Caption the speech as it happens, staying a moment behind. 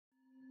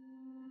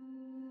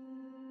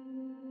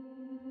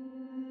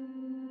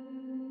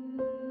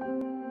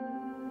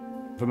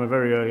From a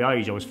very early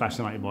age I was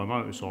fascinated by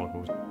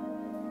motorcycles.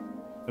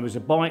 There was a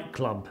bike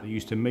club that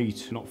used to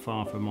meet not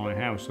far from my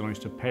house, and I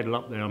used to pedal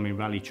up there on my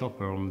rally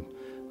chopper on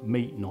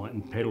meet night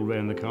and pedal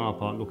around the car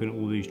park looking at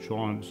all these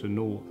Triumphs and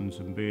Nortons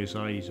and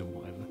BSAs and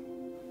whatever.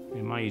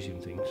 Amazing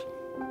things.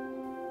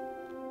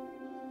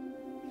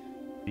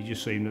 It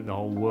just seemed that the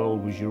whole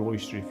world was your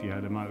oyster. If you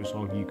had a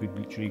motorcycle, you could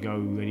literally go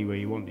anywhere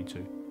you wanted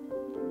to.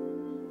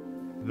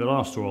 The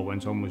last tour I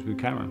went on was with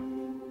Karen.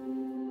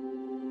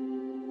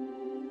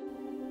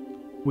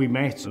 We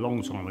met a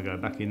long time ago,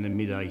 back in the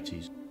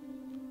mid-80s.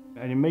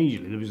 And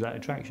immediately there was that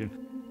attraction.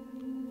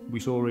 We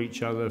saw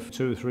each other for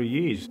 2 or 3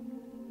 years.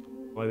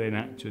 I then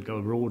had to go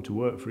abroad to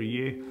work for a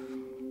year,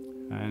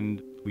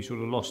 and we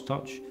sort of lost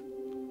touch.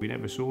 We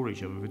never saw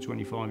each other for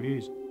 25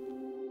 years.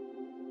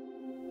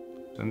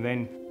 And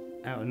then,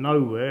 out of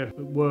nowhere, at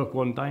work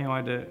one day, I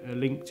had a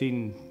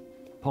LinkedIn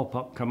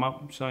pop-up come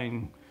up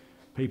saying,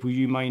 "People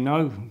you may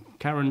know,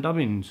 Karen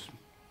Dubbins."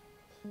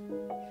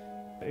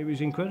 It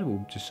was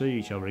incredible to see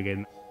each other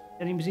again.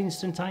 And it was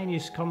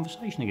instantaneous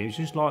conversation again. It was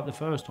just like the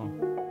first time.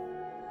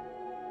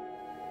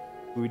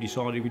 We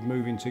decided we'd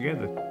move in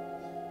together.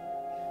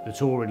 The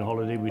touring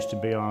holiday was to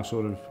be our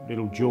sort of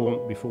little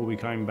jaunt before we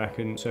came back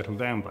and settled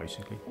down,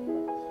 basically.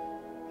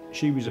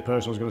 She was the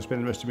person I was going to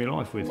spend the rest of my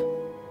life with.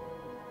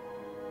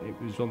 It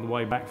was on the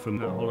way back from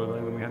that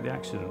holiday when we had the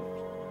accident.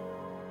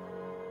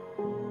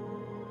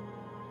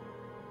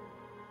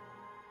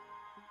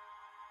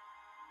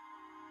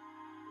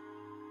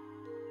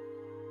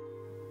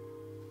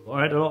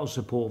 I had a lot of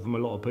support from a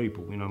lot of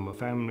people, you know, my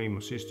family, my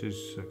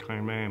sisters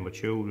came around, my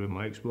children,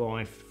 my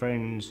ex-wife,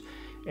 friends.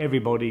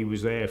 Everybody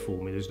was there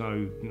for me, there's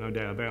no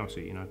doubt about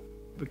it, you know.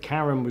 But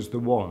Karen was the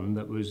one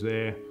that was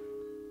there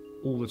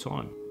all the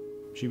time.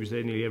 She was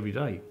there nearly every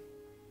day.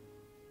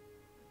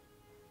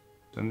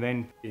 And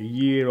then a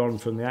year on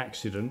from the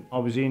accident, I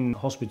was in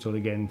hospital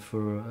again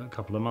for a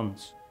couple of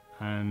months,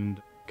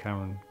 and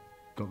Karen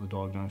got the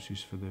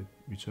diagnosis for the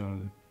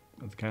return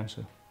of the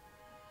cancer.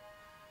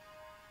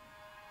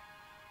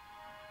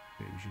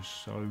 It was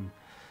just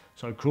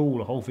so cruel.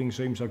 The whole thing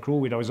seemed so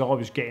cruel. You know, as I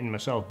was getting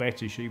myself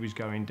better, she was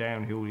going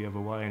downhill the other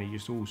way, and it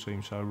just all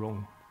seemed so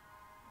wrong.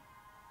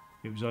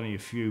 It was only a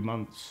few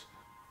months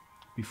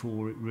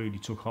before it really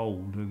took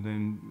hold, and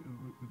then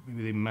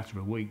within a matter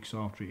of weeks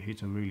after it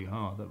hit her really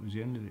hard, that was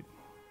the end of it.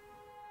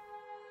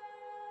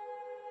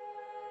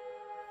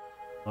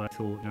 I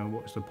thought, you know,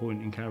 what's the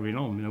point in carrying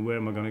on? You know, where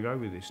am I going to go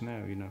with this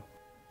now, you know?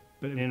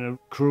 But in a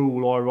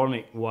cruel,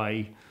 ironic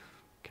way,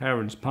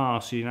 Karen's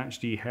passing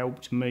actually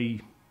helped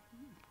me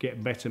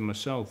get better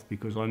myself,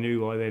 because I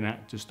knew I then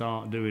had to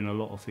start doing a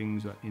lot of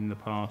things that in the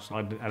past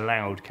I'd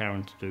allowed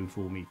Karen to do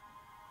for me.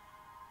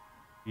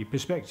 Your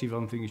perspective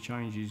on things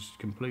changes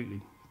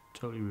completely,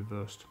 totally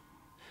reversed.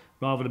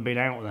 Rather than being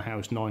out of the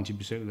house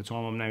 90% of the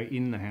time, I'm now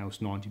in the house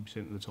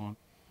 90% of the time.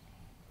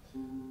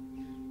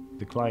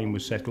 The claim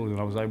was settled and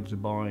I was able to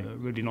buy a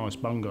really nice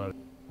bungalow,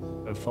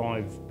 a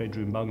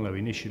 5-bedroom bungalow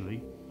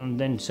initially, and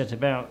then set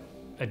about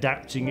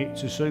adapting it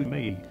to suit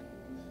me.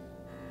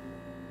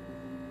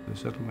 The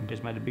settlement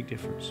has made a big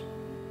difference.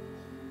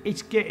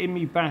 It's getting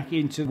me back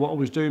into what I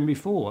was doing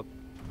before.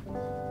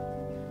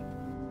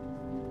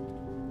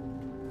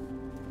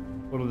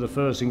 One of the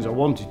first things I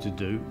wanted to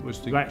do was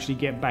to actually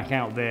get back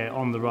out there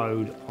on the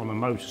road on a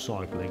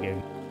motorcycle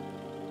again.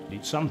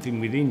 It's something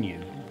within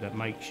you that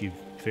makes you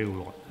feel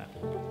like that.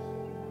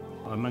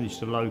 I managed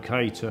to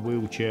locate a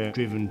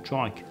wheelchair-driven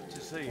trike. Good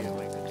to see you,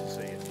 mate. Good to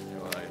see you.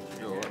 All right.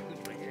 You're all right.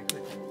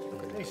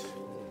 Look at this.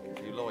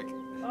 You like?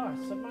 Oh,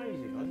 it's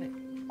amazing, isn't it?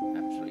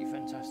 Absolutely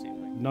fantastic,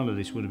 mate. None of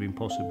this would have been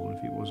possible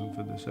if it wasn't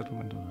for the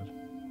settlement I had.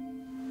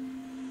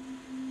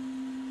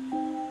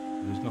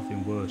 There's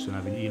nothing worse than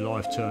having your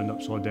life turned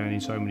upside down in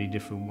so many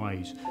different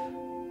ways.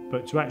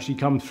 But to actually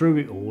come through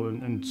it all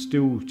and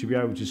still to be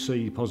able to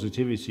see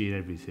positivity in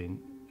everything,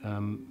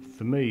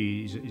 for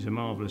me is a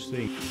marvellous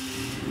thing.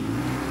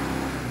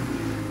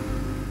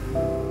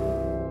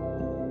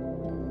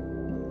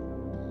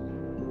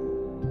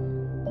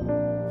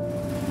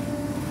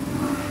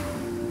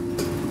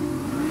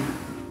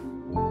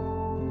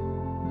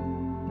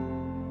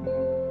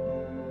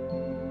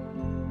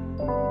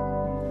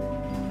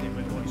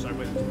 So I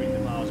went to bring the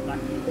bars back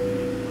a little bit.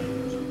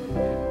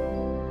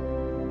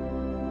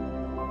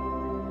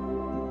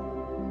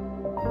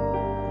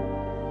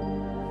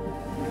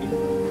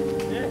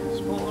 Yeah,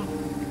 spot on.